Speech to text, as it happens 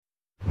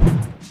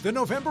The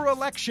November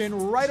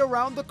election right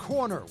around the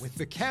corner with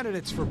the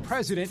candidates for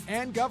president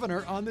and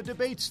governor on the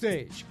debate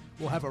stage.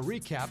 We'll have a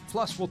recap,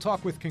 plus we'll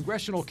talk with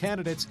congressional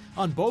candidates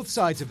on both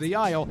sides of the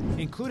aisle,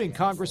 including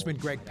Congressman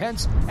Greg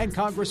Pence and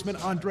Congressman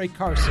Andre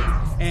Carson,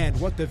 and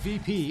what the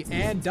VP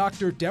and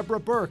Dr.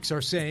 Deborah Birx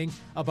are saying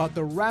about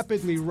the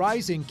rapidly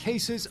rising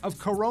cases of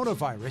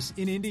coronavirus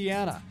in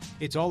Indiana.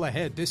 It's all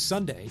ahead this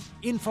Sunday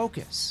in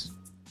Focus.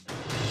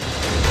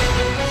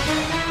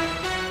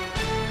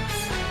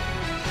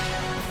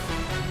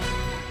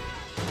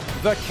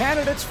 The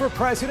candidates for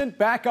president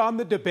back on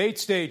the debate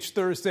stage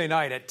Thursday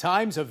night. At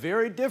times, a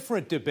very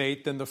different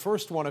debate than the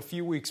first one a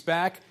few weeks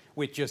back,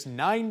 with just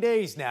 9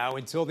 days now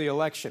until the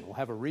election. We'll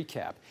have a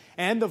recap.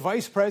 And the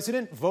vice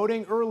president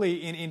voting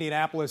early in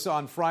Indianapolis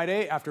on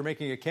Friday after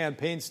making a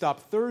campaign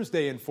stop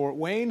Thursday in Fort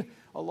Wayne,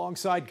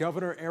 alongside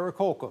Governor Eric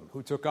Holcomb,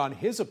 who took on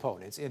his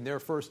opponents in their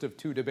first of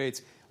two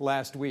debates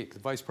last week. The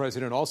vice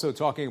president also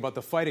talking about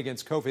the fight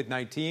against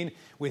COVID-19,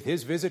 with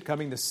his visit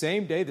coming the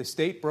same day the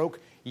state broke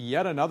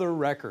yet another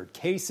record.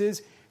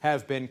 Cases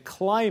have been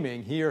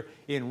climbing here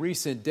in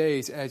recent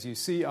days, as you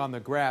see on the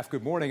graph.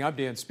 Good morning, I'm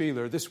Dan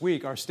Spieler. This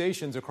week, our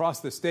stations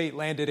across the state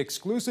landed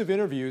exclusive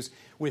interviews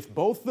with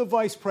both the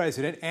vice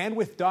president and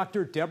with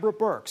Dr. Deborah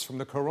Birx from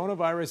the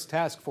Coronavirus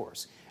Task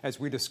Force, as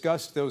we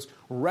discussed those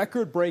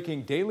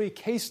record-breaking daily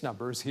case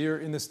numbers here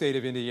in the state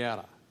of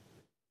Indiana.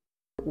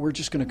 We're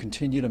just going to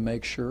continue to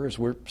make sure, as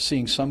we're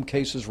seeing some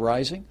cases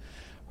rising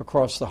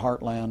across the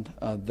heartland,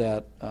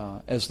 that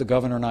as the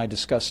governor and I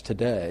discussed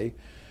today,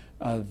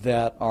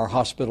 that our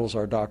hospitals,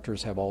 our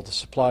doctors have all the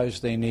supplies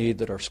they need,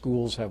 that our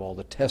schools have all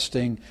the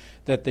testing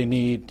that they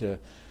need to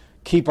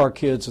keep our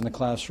kids in the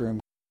classroom.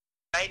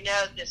 I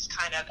know this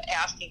kind of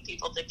asking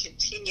people to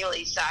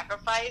continually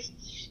sacrifice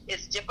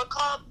is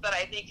difficult, but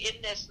I think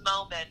in this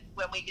moment,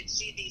 when we can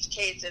see these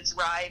cases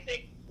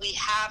rising, we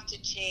have to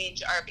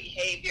change our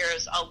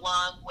behaviors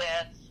along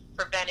with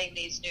preventing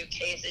these new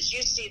cases.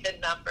 You see the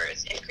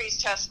numbers: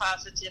 increased test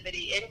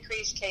positivity,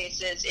 increased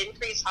cases,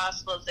 increased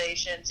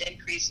hospitalizations,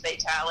 increased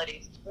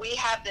fatalities. We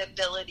have the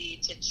ability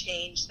to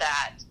change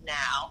that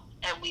now,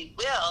 and we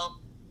will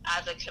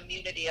as a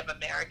community of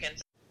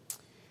Americans.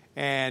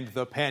 And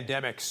the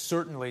pandemic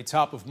certainly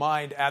top of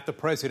mind at the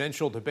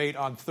presidential debate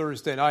on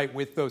Thursday night,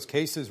 with those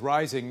cases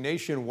rising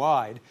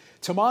nationwide.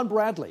 Tamon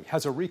Bradley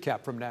has a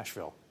recap from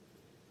Nashville.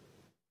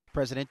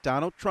 President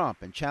Donald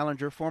Trump and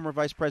challenger former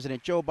Vice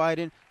President Joe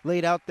Biden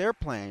laid out their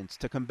plans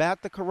to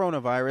combat the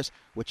coronavirus,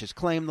 which has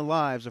claimed the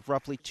lives of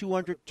roughly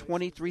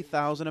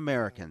 223,000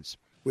 Americans.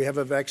 We have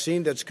a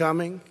vaccine that's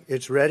coming.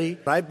 It's ready.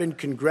 I've been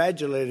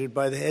congratulated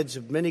by the heads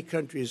of many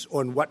countries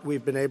on what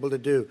we've been able to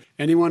do.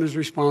 Anyone who's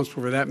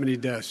responsible for that many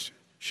deaths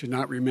should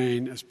not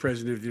remain as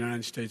President of the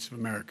United States of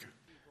America.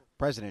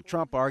 President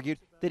Trump argued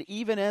that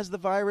even as the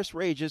virus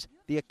rages,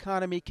 the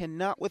economy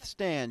cannot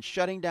withstand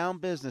shutting down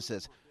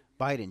businesses.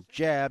 Biden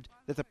jabbed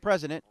that the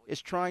president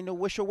is trying to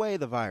wish away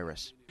the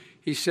virus.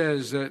 He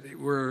says that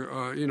we're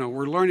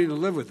learning to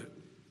live with it.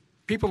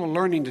 People are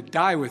learning to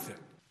die with it.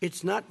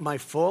 It's not my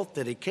fault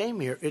that he came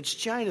here. It's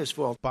China's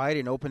fault.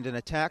 Biden opened an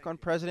attack on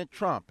President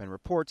Trump and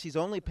reports he's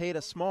only paid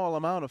a small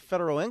amount of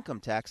federal income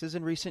taxes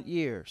in recent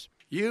years.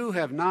 You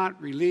have not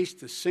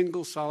released a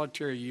single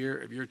solitary year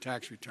of your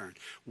tax return.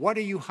 What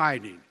are you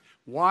hiding?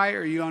 Why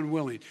are you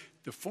unwilling?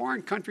 The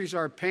foreign countries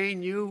are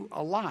paying you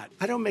a lot.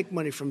 I don't make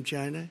money from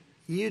China.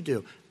 You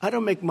do. I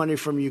don't make money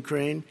from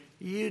Ukraine.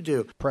 You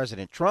do.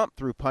 President Trump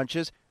threw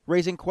punches,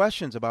 raising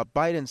questions about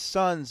Biden's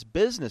son's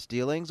business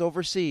dealings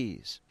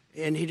overseas.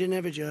 And he didn't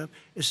have a job.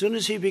 As soon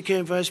as he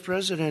became vice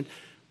president,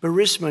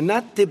 Burisma,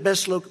 not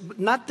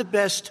the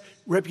best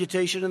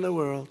reputation in the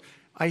world.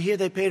 I hear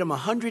they paid him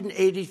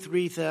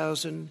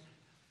 $183,000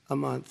 a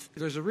month.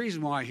 There's a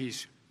reason why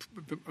he's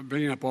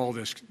bringing up all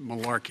this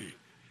malarkey.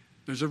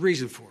 There's a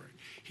reason for it.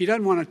 He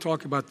doesn't want to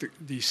talk about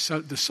the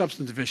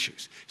substantive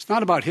issues. It's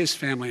not about his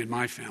family and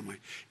my family.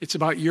 It's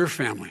about your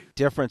family.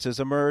 Differences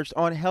emerged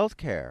on health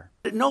care.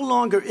 It no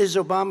longer is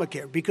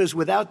Obamacare, because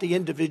without the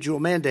individual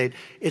mandate,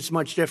 it's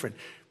much different.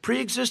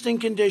 Pre-existing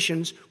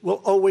conditions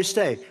will always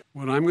stay.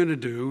 What I'm going to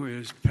do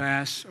is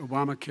pass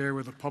Obamacare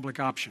with a public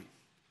option.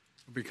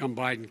 It'll become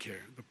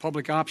Biden-care. The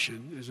public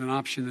option is an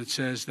option that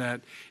says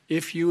that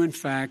if you, in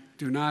fact,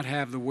 do not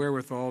have the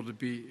wherewithal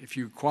if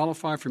you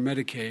qualify for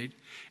Medicaid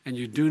and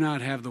you do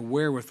not have the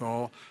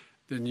wherewithal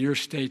in your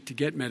state to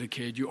get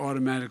Medicaid, you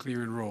automatically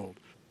are enrolled.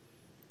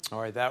 All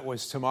right, that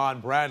was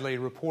Tamon Bradley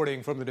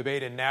reporting from the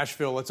debate in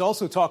Nashville. Let's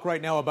also talk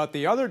right now about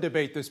the other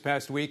debate this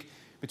past week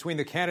between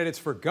the candidates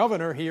for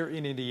governor here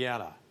in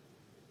Indiana.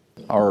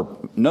 Our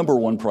number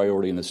one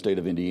priority in the state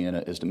of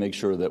Indiana is to make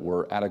sure that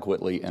we're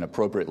adequately and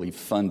appropriately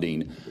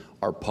funding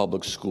our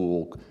public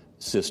school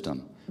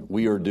system.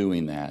 We are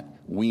doing that.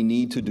 We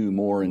need to do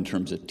more in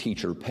terms of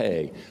teacher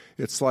pay.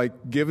 It's like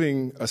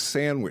giving a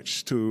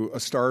sandwich to a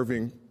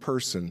starving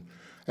person.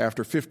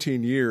 After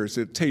 15 years,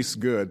 it tastes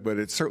good, but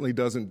it certainly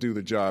doesn't do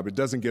the job. It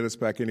doesn't get us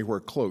back anywhere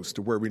close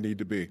to where we need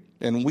to be.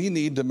 And we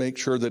need to make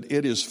sure that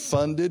it is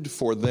funded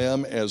for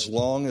them as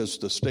long as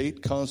the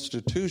state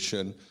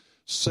constitution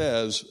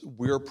says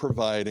we're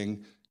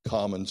providing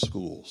common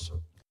schools.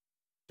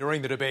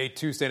 During the debate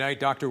Tuesday night,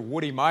 Dr.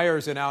 Woody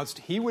Myers announced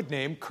he would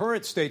name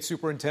current State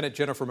Superintendent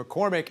Jennifer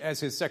McCormick as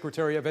his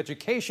Secretary of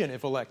Education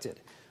if elected.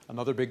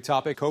 Another big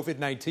topic,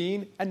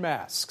 COVID-19 and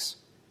masks.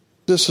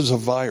 This is a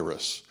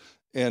virus,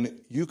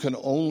 and you can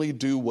only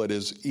do what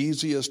is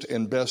easiest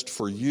and best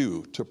for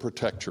you to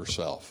protect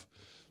yourself.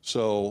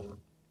 So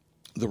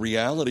the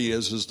reality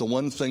is the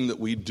one thing that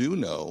we do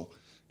know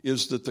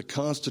is that the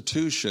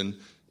Constitution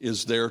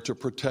is there to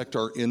protect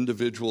our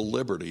individual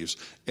liberties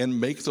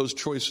and make those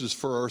choices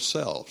for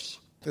ourselves.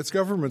 It's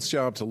government's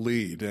job to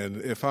lead,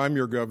 and if I'm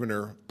your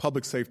governor,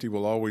 public safety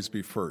will always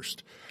be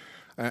first.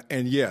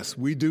 And yes,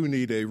 we do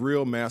need a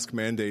real mask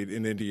mandate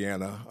in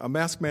Indiana, a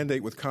mask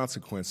mandate with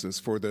consequences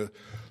for the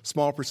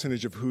small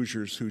percentage of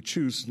Hoosiers who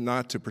choose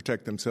not to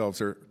protect themselves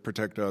or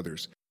protect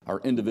others. Our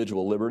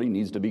individual liberty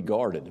needs to be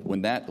guarded.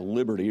 When that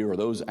liberty or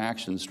those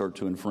actions start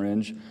to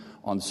infringe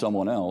on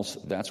someone else,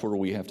 that's where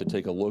we have to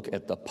take a look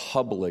at the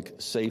public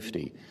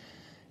safety.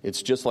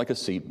 It's just like a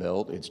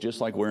seatbelt. It's just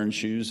like wearing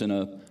shoes in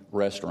a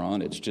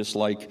restaurant. It's just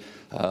like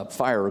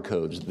fire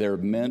codes. They're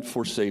meant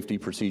for safety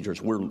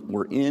procedures.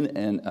 We're in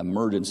an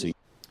emergency.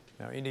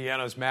 Now,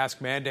 Indiana's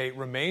mask mandate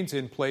remains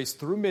in place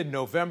through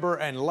mid-November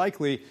and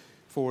likely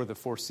for the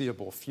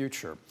foreseeable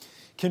future.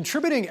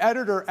 Contributing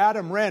editor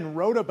Adam Wren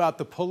wrote about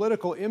the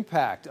political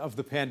impact of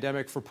the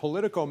pandemic for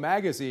Politico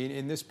magazine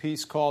in this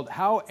piece called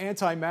How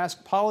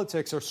Anti-Mask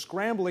Politics Are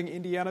Scrambling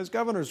Indiana's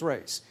Governor's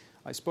Race.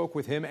 I spoke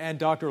with him and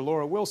Dr.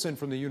 Laura Wilson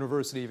from the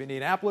University of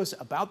Indianapolis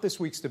about this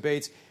week's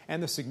debates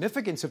and the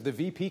significance of the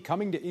VP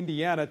coming to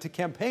Indiana to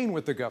campaign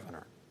with the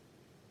governor.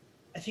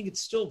 I think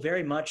it's still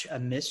very much a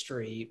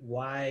mystery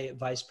why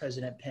Vice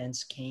President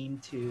Pence came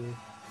to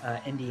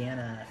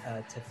Indiana,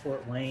 to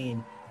Fort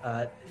Wayne,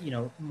 a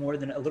little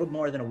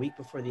more than a week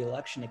before the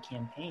election to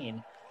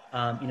campaign.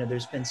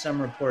 There's been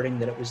some reporting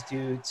that it was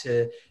due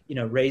to,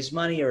 raise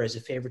money or as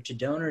a favor to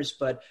donors,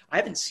 but I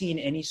haven't seen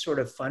any sort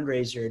of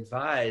fundraiser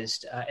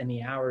advised in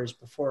the hours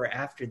before or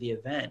after the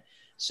event.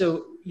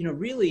 So,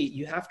 really,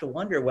 you have to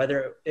wonder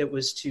whether it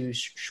was to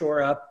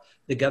shore up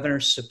the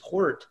governor's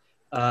support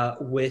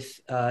with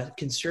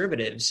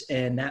conservatives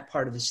in that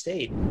part of the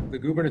state. The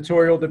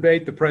gubernatorial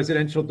debate, the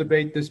presidential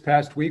debate this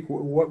past week,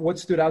 what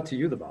stood out to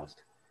you the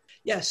most?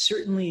 Yeah,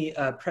 certainly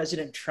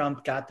President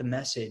Trump got the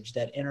message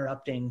that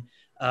interrupting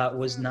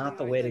was not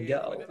the way to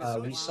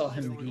go. We saw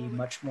him be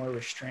much more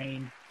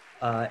restrained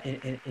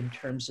in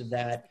terms of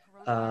that.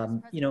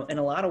 In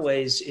a lot of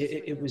ways,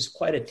 it was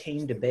quite a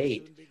tame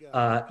debate.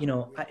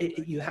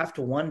 You have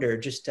to wonder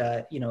just,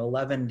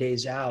 11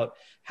 days out,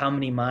 how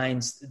many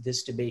minds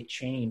this debate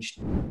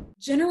changed.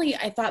 Generally,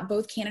 I thought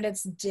both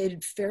candidates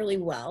did fairly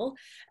well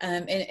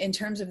in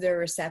terms of their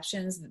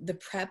receptions. The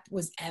prep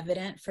was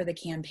evident for the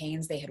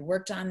campaigns. They had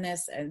worked on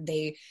this, and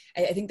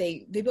I think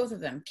they both of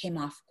them came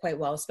off quite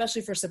well,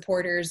 especially for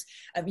supporters.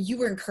 You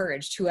were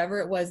encouraged. Whoever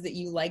it was that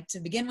you liked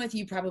to begin with,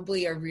 you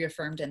probably are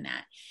reaffirmed in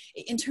that.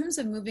 In terms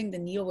of moving the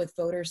needle with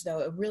voters,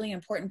 though, a really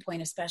important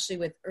point, especially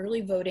with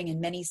early voting in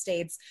many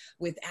states,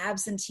 with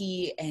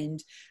absentee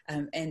and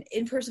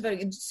in-person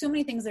voting, so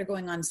many things that are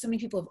going on. So many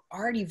people have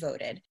already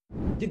voted.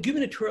 The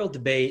gubernatorial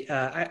debate,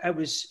 I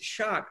was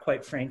shocked,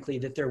 quite frankly,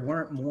 that there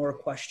weren't more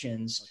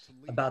questions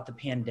about the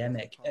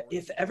pandemic.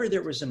 If ever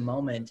there was a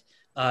moment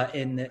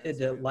in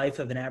the life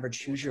of an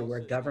average Hoosier where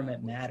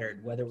government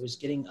mattered, whether it was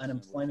getting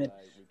unemployment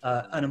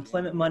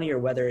money or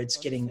whether it's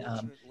getting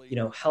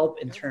help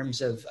in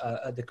terms of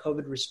the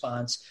COVID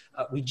response,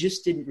 we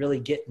just didn't really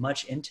get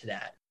much into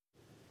that.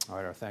 All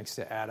right, our thanks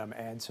to Adam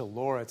and to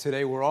Laura.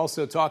 Today, we're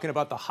also talking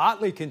about the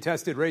hotly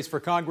contested race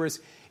for Congress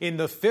in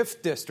the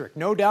 5th District.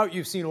 No doubt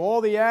you've seen all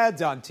the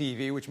ads on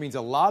TV, which means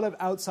a lot of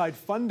outside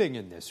funding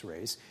in this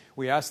race.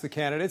 We asked the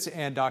candidates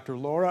and Dr.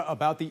 Laura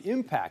about the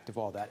impact of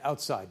all that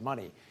outside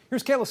money.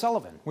 Here's Kayla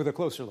Sullivan with a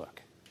closer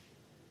look.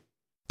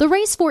 The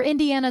race for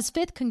Indiana's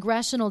 5th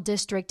congressional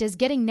district is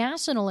getting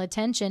national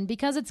attention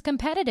because it's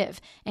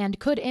competitive and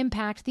could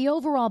impact the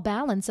overall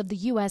balance of the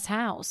U.S.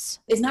 House.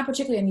 It's not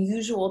particularly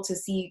unusual to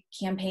see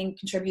campaign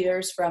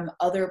contributors from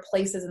other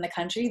places in the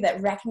country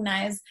that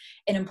recognize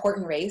an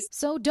important race.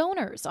 So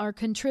donors are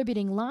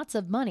contributing lots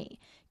of money.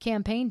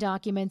 Campaign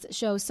documents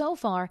show so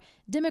far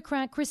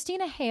Democrat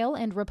Christina Hale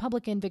and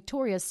Republican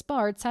Victoria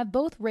Spartz have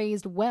both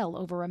raised well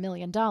over $1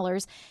 million,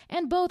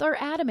 and both are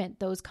adamant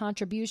those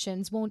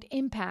contributions won't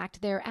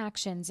impact their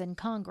actions in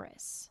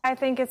Congress. I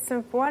think it's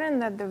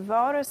important that the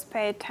voters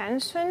pay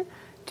attention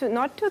to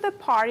not to the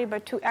party,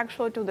 but to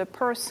actually to the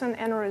person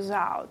and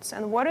results.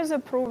 And what is a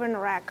proven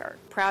record?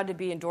 Proud to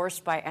be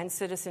endorsed by End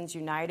Citizens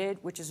United,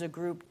 which is a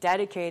group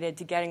dedicated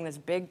to getting this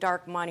big,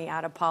 dark money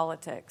out of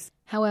politics.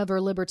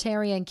 However,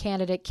 Libertarian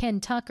candidate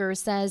Ken Tucker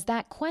says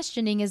that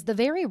questioning is the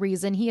very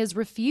reason he has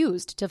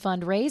refused to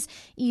fundraise,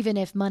 even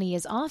if money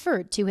is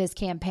offered to his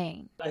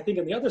campaign. I think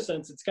in the other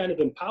sense, it's kind of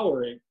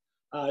empowering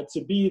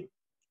to be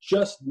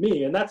just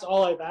me. And that's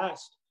all I've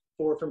asked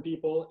for from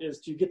people,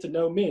 is to get to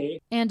know me.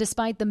 And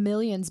despite the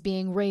millions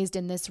being raised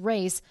in this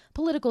race,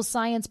 political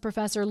science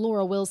professor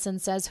Laura Wilson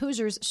says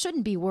Hoosiers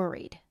shouldn't be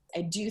worried.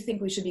 I do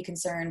think we should be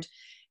concerned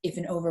if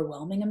an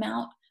overwhelming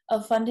amount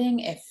of funding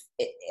if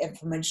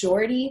a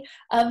majority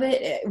of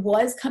it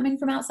was coming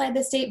from outside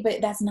the state,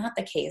 but that's not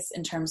the case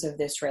in terms of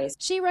this race.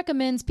 She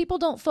recommends people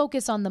don't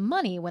focus on the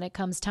money when it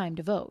comes time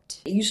to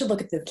vote. You should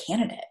look at the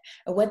candidate,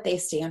 what they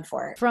stand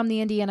for. From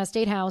the Indiana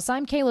State House,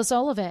 I'm Kayla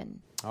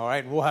Sullivan. All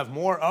right, we'll have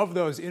more of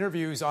those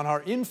interviews on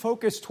our In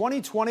Focus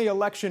 2020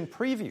 election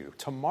preview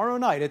tomorrow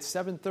night at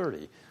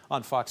 7:30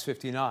 on Fox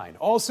 59.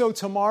 Also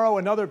tomorrow,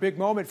 another big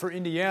moment for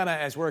Indiana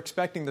as we're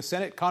expecting the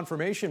Senate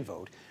confirmation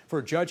vote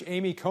for Judge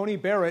Amy Coney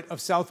Barrett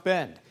of South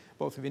Bend.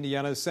 Both of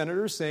Indiana's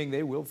senators saying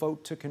they will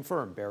vote to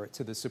confirm Barrett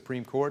to the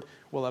Supreme Court.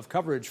 We'll have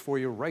coverage for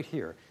you right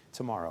here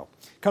tomorrow.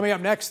 Coming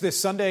up next this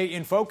Sunday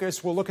in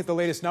Focus, we'll look at the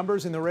latest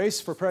numbers in the race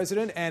for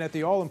president and at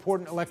the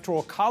all-important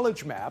Electoral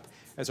College map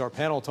as our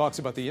panel talks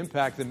about the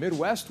impact the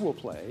Midwest will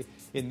play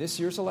in this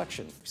year's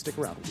election. Stick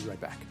around. We'll be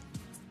right back.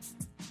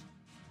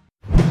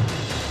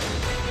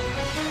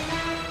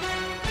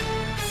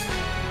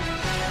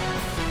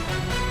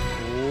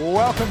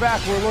 Welcome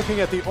back. We're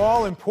looking at the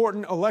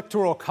all-important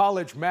Electoral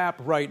College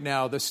map right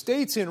now. The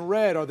states in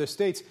red are the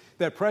states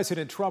that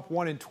President Trump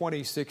won in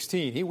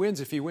 2016. He wins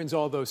if he wins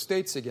all those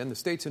states again. The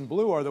states in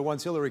blue are the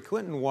ones Hillary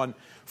Clinton won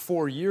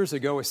 4 years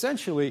ago.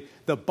 Essentially,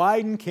 the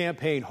Biden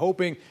campaign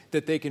hoping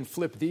that they can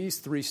flip these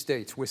three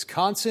states,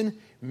 Wisconsin,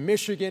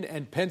 Michigan,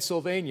 and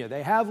Pennsylvania.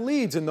 They have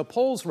leads in the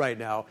polls right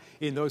now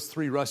in those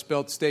three Rust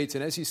Belt states.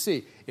 And as you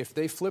see, if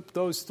they flip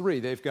those three,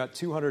 they've got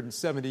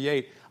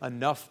 278,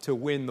 enough to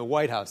win the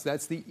White House.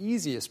 That's the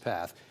easiest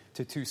path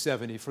to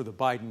 270 for the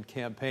Biden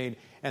campaign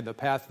and the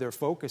path they're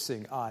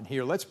focusing on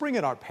here. Let's bring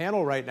in our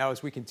panel right now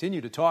as we continue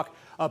to talk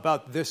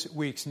about this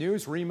week's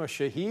news. Rima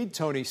Shahid,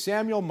 Tony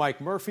Samuel, Mike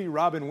Murphy,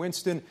 Robin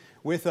Winston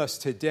with us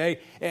today.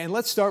 And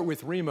let's start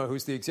with Rima,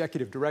 who's the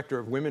Executive Director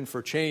of Women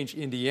for Change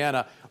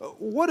Indiana.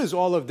 What does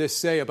all of this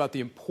say about the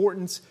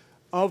importance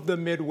of the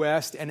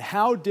Midwest, and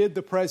how did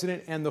the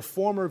president and the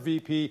former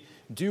VP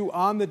do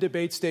on the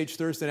debate stage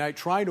Thursday night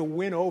trying to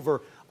win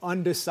over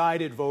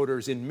undecided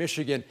voters in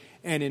Michigan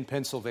and in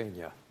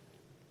Pennsylvania?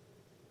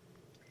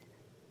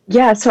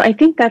 Yeah, so I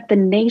think that the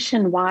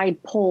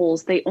nationwide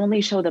polls, they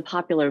only show the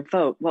popular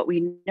vote. What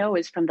we know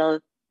is from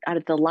out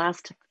of the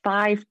last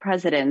 5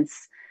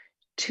 presidents,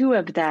 2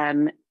 of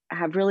them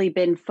have really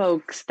been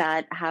folks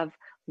that have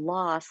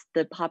lost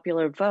the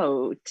popular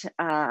vote,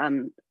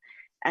 and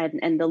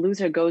the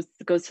loser goes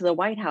to the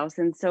White House.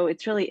 And so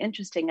it's really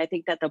interesting. I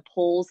think that the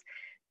polls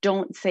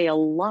don't say a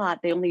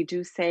lot. They only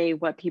do say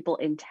what people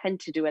intend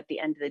to do at the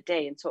end of the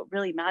day. And so what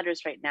really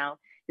matters right now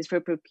is for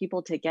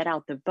people to get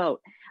out the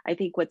vote. I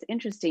think what's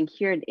interesting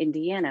here in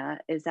Indiana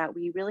is that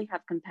we really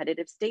have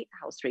competitive state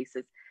house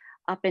races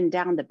up and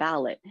down the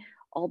ballot.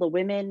 All the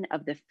women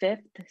of the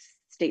 5th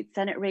state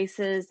Senate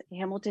races,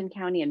 Hamilton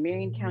County and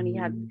Marion County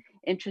have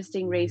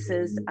interesting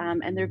races,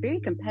 and they're very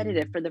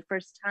competitive for the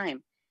first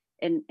time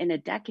in a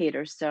decade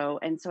or so.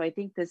 And so I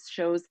think this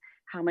shows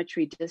how much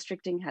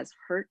redistricting has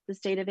hurt the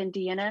state of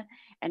Indiana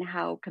and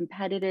how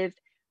competitive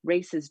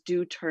races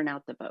do turn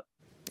out the vote.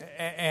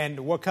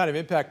 And what kind of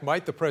impact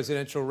might the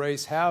presidential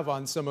race have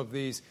on some of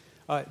these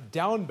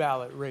down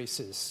ballot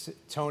races?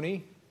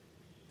 Tony?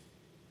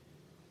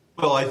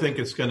 Well, I think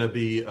it's going to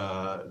be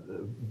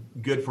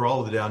good for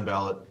all of the down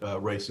ballot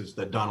races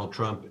that Donald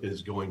Trump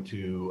is going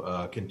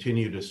to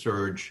continue to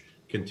surge,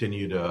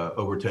 continue to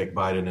overtake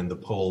Biden in the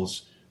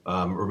polls.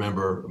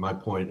 Remember, my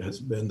point has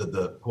been that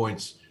the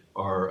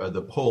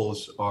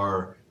polls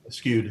are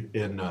skewed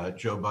in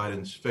Joe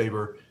Biden's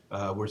favor.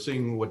 We're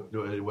seeing what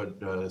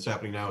is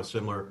happening now is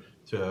similar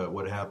to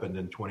what happened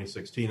in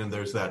 2016, and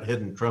there's that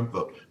hidden Trump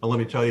vote. Now, let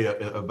me tell you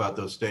about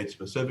those states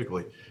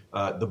specifically.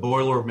 The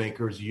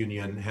Boilermakers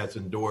Union has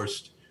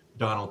endorsed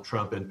Donald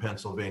Trump in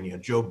Pennsylvania.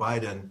 Joe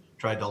Biden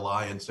tried to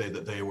lie and say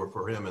that they were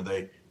for him, and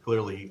they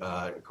clearly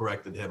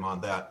corrected him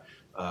on that.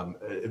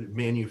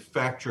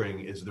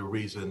 Manufacturing is the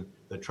reason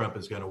that Trump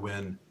is going to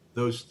win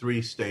those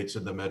 3 states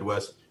in the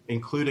Midwest,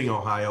 including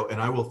Ohio,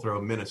 and I will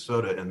throw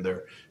Minnesota in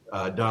there.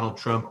 Donald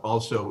Trump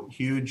also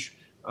huge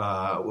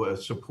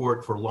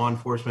support for law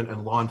enforcement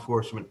and law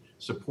enforcement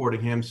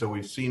supporting him. So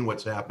we've seen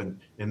what's happened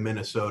in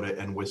Minnesota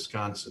and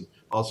Wisconsin.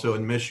 Also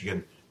in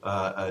Michigan,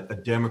 a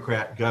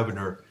Democrat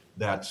governor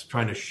that's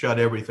trying to shut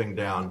everything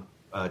down,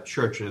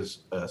 churches,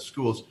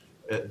 schools.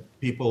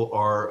 People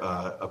are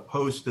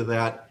opposed to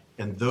that,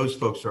 and those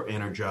folks are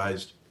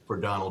energized for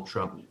Donald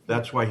Trump.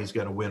 That's why he's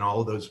going to win all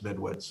of those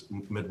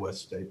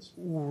Midwest states.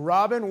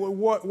 Robin,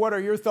 what are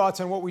your thoughts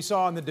on what we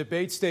saw on the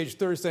debate stage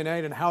Thursday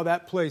night and how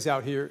that plays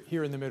out here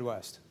in the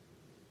Midwest?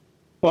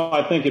 Well,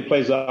 I think it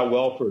plays out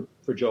well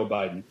for Joe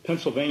Biden.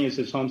 Pennsylvania is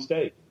his home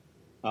state,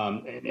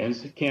 and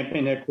his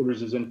campaign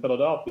headquarters is in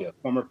Philadelphia.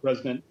 Former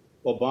President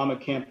Obama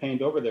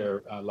campaigned over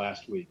there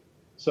last week.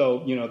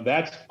 So,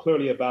 that's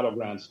clearly a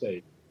battleground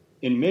state.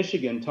 In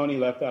Michigan, Tony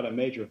left out a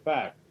major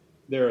fact.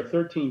 There are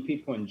 13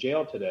 people in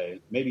jail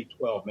today, maybe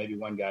 12, maybe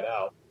one got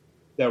out,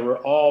 that were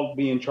all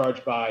being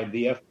charged by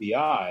the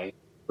FBI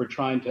for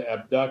trying to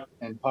abduct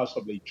and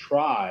possibly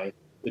try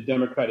the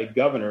Democratic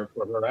governor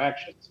for her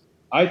actions.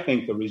 I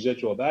think the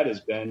residual of that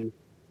has been,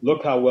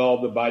 look how well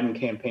the Biden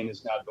campaign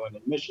is now doing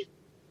in Michigan.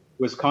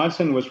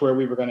 Wisconsin was where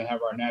we were going to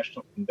have our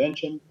national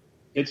convention.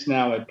 It's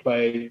now at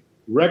play.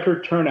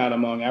 Record turnout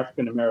among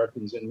African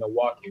Americans in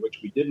Milwaukee, which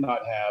we did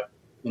not have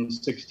in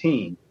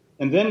 2016.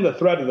 And then the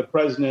threat of the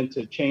president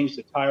to change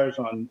the tires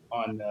on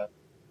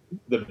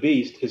the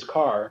Beast, his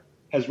car,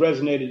 has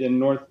resonated in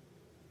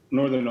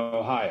northern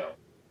Ohio,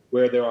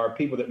 where there are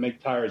people that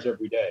make tires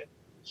every day.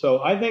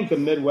 So I think the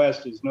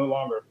Midwest is no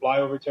longer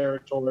flyover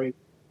territory.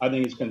 I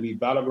think it's going to be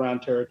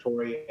battleground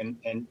territory,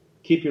 and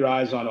keep your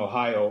eyes on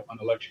Ohio on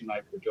election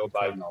night for Joe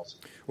Biden also.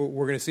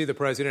 We're going to see the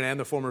president and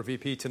the former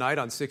VP tonight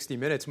on 60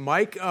 Minutes.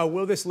 Mike,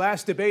 will this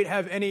last debate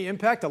have any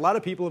impact? A lot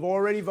of people have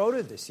already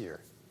voted this year.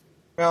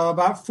 Well,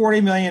 about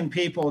 40 million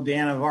people,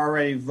 Dan, have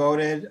already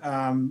voted,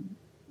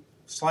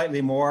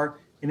 slightly more.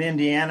 In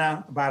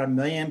Indiana, about 1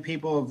 million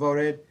people have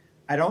voted.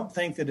 I don't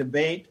think the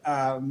debate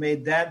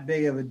made that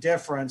big of a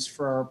difference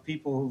for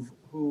people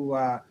who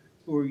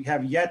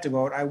have yet to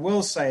vote. I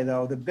will say,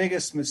 though, the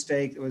biggest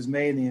mistake that was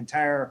made in the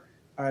entire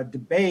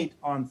debate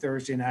on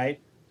Thursday night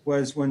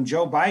was when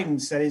Joe Biden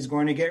said he's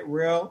going to get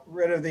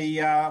rid of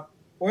the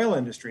oil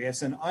industry.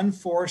 It's an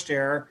unforced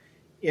error.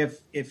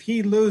 If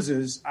he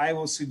loses, I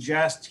will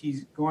suggest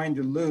he's going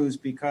to lose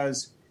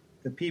because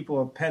the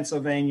people of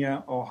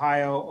Pennsylvania,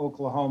 Ohio,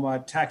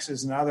 Oklahoma,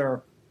 Texas, and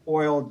other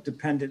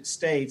oil-dependent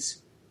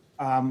states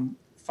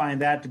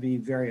find that to be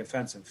very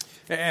offensive.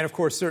 And, of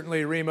course,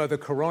 certainly, Rima, the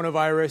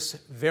coronavirus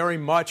very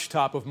much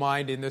top of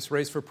mind in this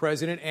race for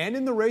president and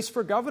in the race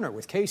for governor,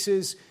 with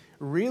cases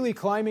really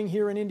climbing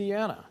here in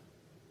Indiana.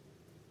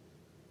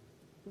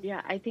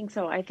 Yeah, I think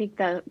so. I think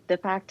the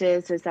fact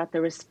is that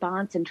the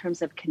response in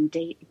terms of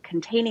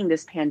containing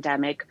this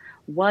pandemic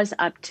was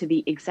up to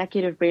the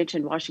executive branch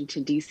in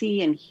Washington,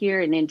 D.C., and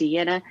here in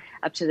Indiana,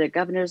 up to the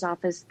governor's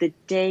office. The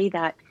day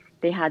that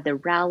they had the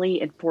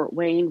rally in Fort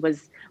Wayne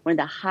was one of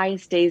the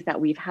highest days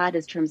that we've had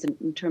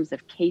in terms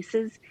of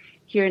cases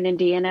here in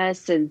Indiana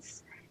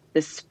since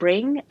the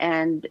spring.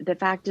 And the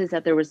fact is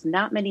that there was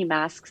not many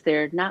masks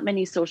there, not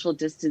many social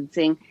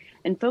distancing.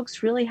 And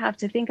folks really have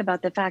to think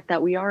about the fact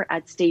that we are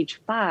at stage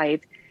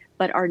 5,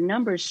 but our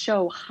numbers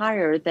show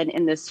higher than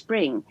in the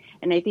spring.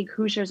 And I think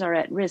Hoosiers are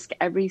at risk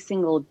every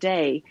single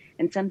day.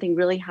 And something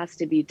really has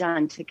to be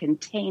done to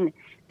contain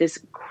this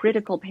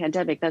critical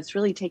pandemic that's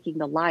really taking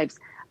the lives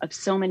of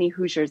so many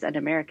Hoosiers and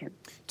Americans.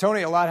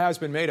 Tony, a lot has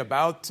been made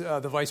about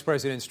the vice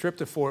president's trip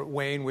to Fort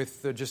Wayne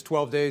with just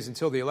 12 days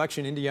until the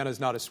election. Indiana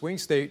is not a swing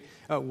state.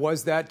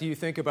 Was that, do you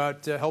think,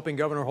 about helping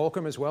Governor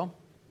Holcomb as well?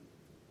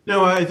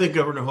 No, I think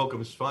Governor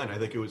Holcomb is fine. I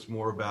think it was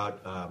more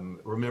about,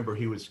 remember,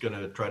 he was going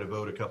to try to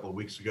vote a couple of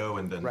weeks ago,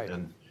 and then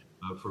and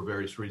for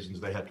various reasons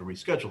they had to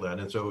reschedule that.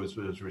 And so it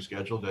was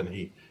rescheduled, and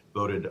he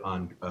voted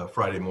on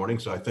Friday morning.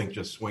 So I think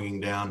just swinging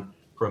down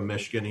from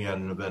Michigan, he had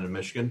an event in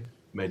Michigan,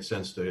 made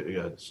sense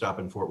to stop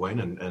in Fort Wayne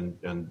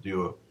and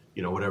do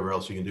whatever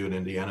else you can do in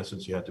Indiana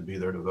since you had to be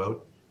there to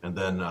vote. And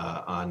then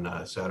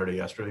on Saturday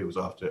yesterday, he was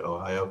off to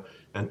Ohio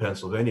and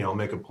Pennsylvania. I'll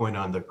make a point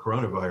on the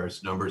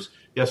coronavirus numbers.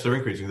 Yes, they're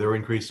increasing. They're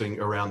increasing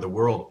around the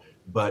world.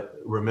 But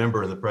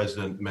remember, the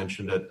president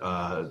mentioned it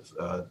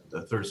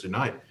Thursday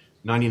night,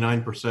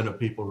 99% of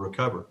people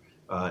recover.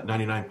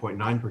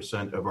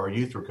 99.9% of our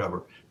youth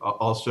recover.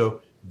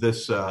 Also,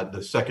 this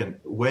the second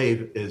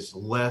wave is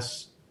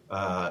less, there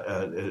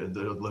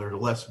are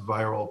less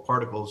viral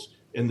particles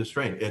in the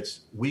strain.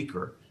 It's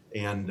weaker.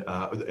 And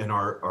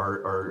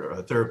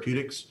our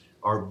therapeutics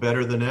are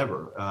better than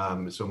ever.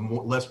 So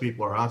less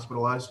people are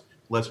hospitalized,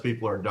 less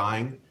people are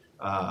dying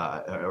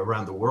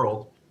around the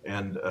world.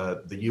 And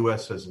the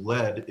U.S. has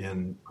led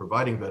in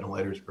providing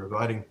ventilators,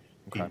 providing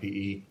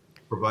PPE,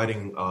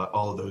 providing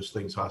all of those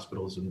things,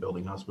 hospitals and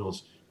building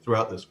hospitals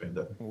throughout this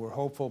pandemic. We're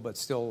hopeful, but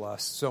still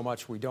so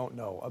much we don't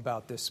know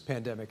about this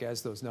pandemic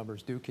as those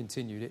numbers do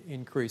continue to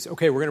increase.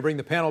 Okay, we're going to bring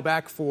the panel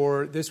back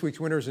for this week's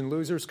winners and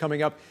losers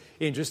coming up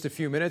in just a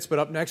few minutes. But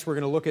up next, we're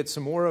going to look at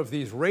some more of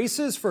these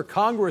races for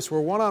Congress.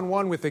 We're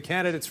one-on-one with the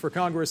candidates for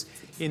Congress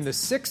in the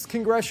 6th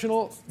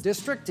Congressional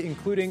District,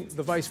 including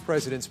the Vice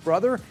President's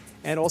brother,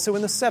 and also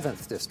in the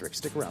 7th District.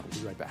 Stick around.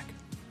 We'll be right back.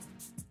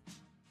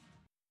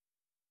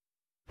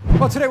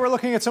 Well, today we're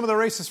looking at some of the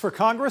races for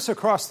Congress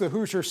across the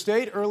Hoosier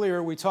State.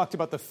 Earlier, we talked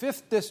about the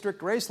 5th District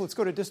race. Let's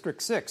go to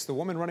District 6. The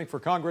woman running for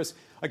Congress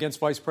against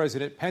Vice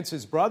President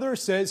Pence's brother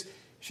says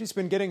she's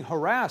been getting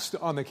harassed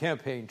on the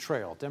campaign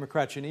trail.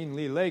 Democrat Jeanine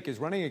Lee Lake is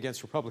running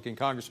against Republican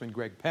Congressman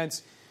Greg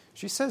Pence.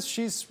 She says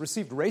she's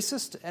received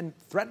racist and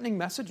threatening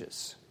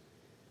messages.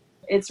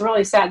 It's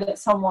really sad that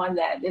someone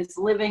that is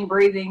living,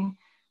 breathing,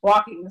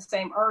 walking the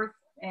same earth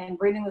and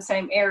breathing the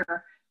same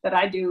air that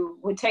I do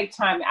would take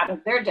time out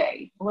of their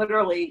day,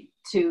 literally,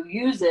 to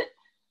use it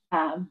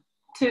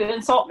to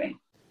insult me.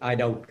 I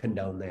don't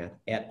condone that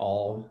at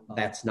all.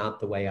 That's not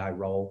the way I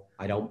roll.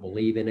 I don't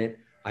believe in it.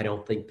 I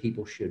don't think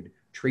people should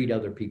treat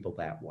other people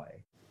that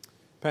way.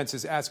 Pence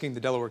is asking the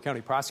Delaware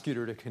County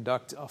prosecutor to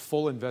conduct a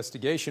full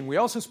investigation. We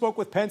also spoke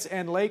with Pence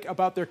and Lake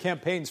about their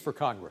campaigns for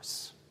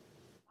Congress.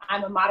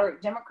 I'm a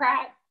moderate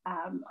Democrat.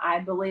 I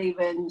believe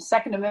in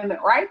Second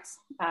Amendment rights.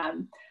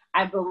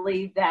 I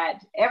believe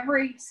that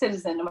every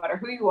citizen, no matter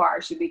who you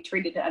are, should be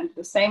treated under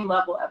the same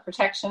level of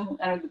protection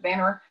under the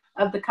banner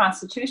of the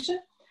Constitution.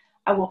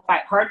 I will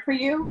fight hard for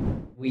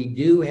you. We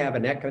do have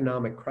an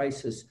economic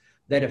crisis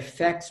that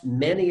affects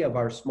many of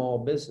our small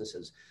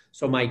businesses.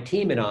 So my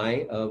team and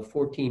I, of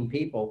 14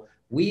 people,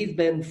 we've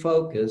been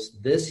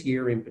focused this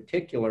year in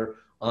particular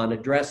on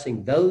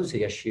addressing those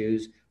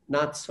issues,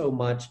 not so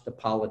much the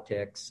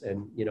politics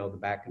and, the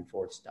back and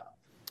forth stuff.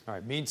 All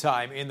right.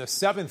 Meantime, in the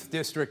 7th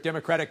District,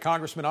 Democratic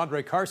Congressman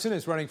Andre Carson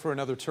is running for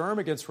another term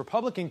against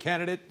Republican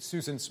candidate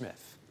Susan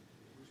Smith.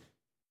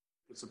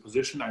 It's a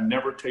position I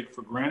never take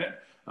for granted.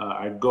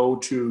 I go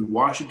to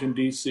Washington,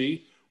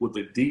 D.C. with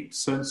a deep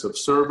sense of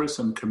service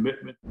and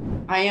commitment.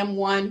 I am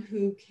one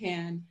who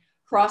can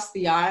cross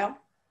the aisle,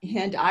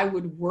 and I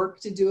would work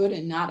to do it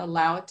and not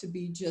allow it to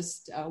be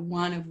just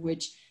one of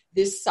which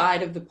this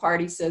side of the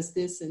party says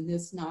this and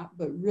this not,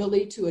 but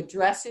really to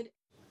address it.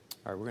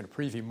 All right, we're going to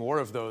preview more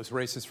of those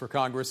races for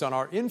Congress on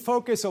our In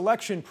Focus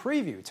election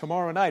preview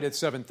tomorrow night at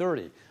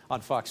 7:30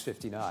 on Fox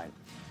 59.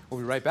 We'll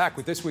be right back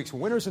with this week's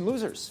winners and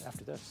losers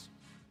after this.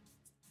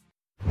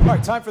 All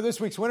right, time for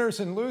this week's winners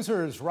and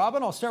losers.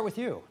 Robin, I'll start with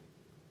you.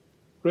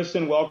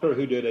 Kristen Welker,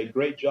 who did a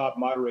great job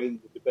moderating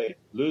the debate.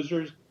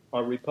 Losers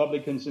are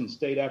Republicans in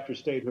state after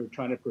state who are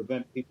trying to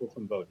prevent people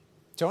from voting.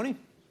 Tony?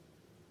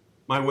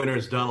 My winner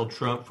is Donald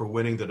Trump for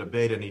winning the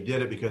debate, and he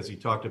did it because he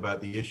talked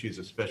about the issues,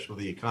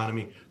 especially the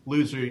economy.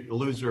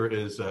 Loser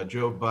is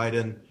Joe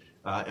Biden,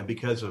 and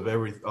because of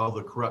all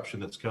the corruption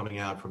that's coming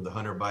out from the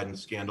Hunter Biden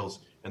scandals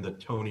and the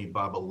Tony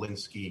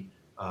Bobulinski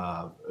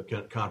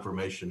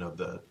confirmation of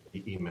the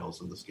emails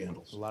and the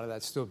scandals. A lot of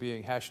that's still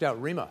being hashed out.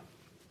 Rima?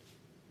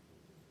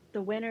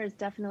 The winner is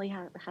definitely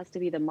has to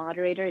be the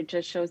moderator. It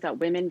just shows that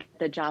women get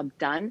the job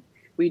done.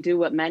 We do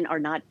what men are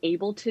not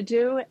able to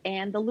do.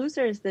 And the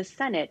loser is the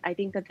Senate. I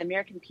think that the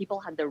American people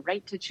had the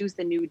right to choose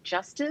the new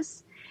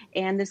justice,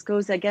 and this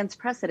goes against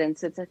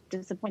precedents. It's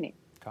disappointing.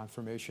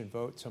 Confirmation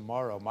vote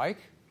tomorrow. Mike?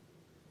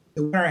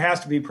 The winner has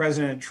to be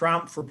President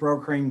Trump for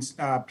brokering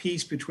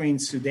peace between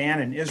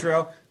Sudan and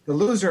Israel. The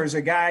loser is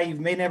a guy you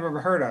may never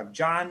have heard of.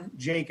 John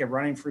Jacob,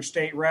 running for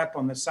state rep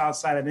on the south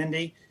side of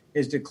Indy,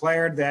 has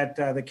declared that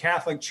the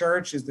Catholic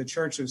Church is the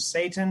church of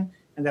Satan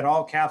and that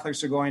all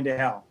Catholics are going to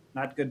hell.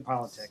 Not good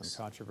politics.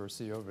 Some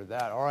controversy over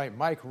that. All right,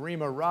 Mike,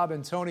 Rima,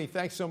 Robin, Tony,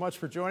 thanks so much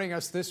for joining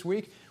us this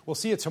week. We'll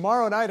see you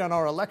tomorrow night on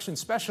our election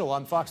special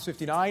on Fox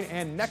 59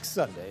 and next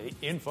Sunday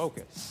in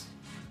Focus.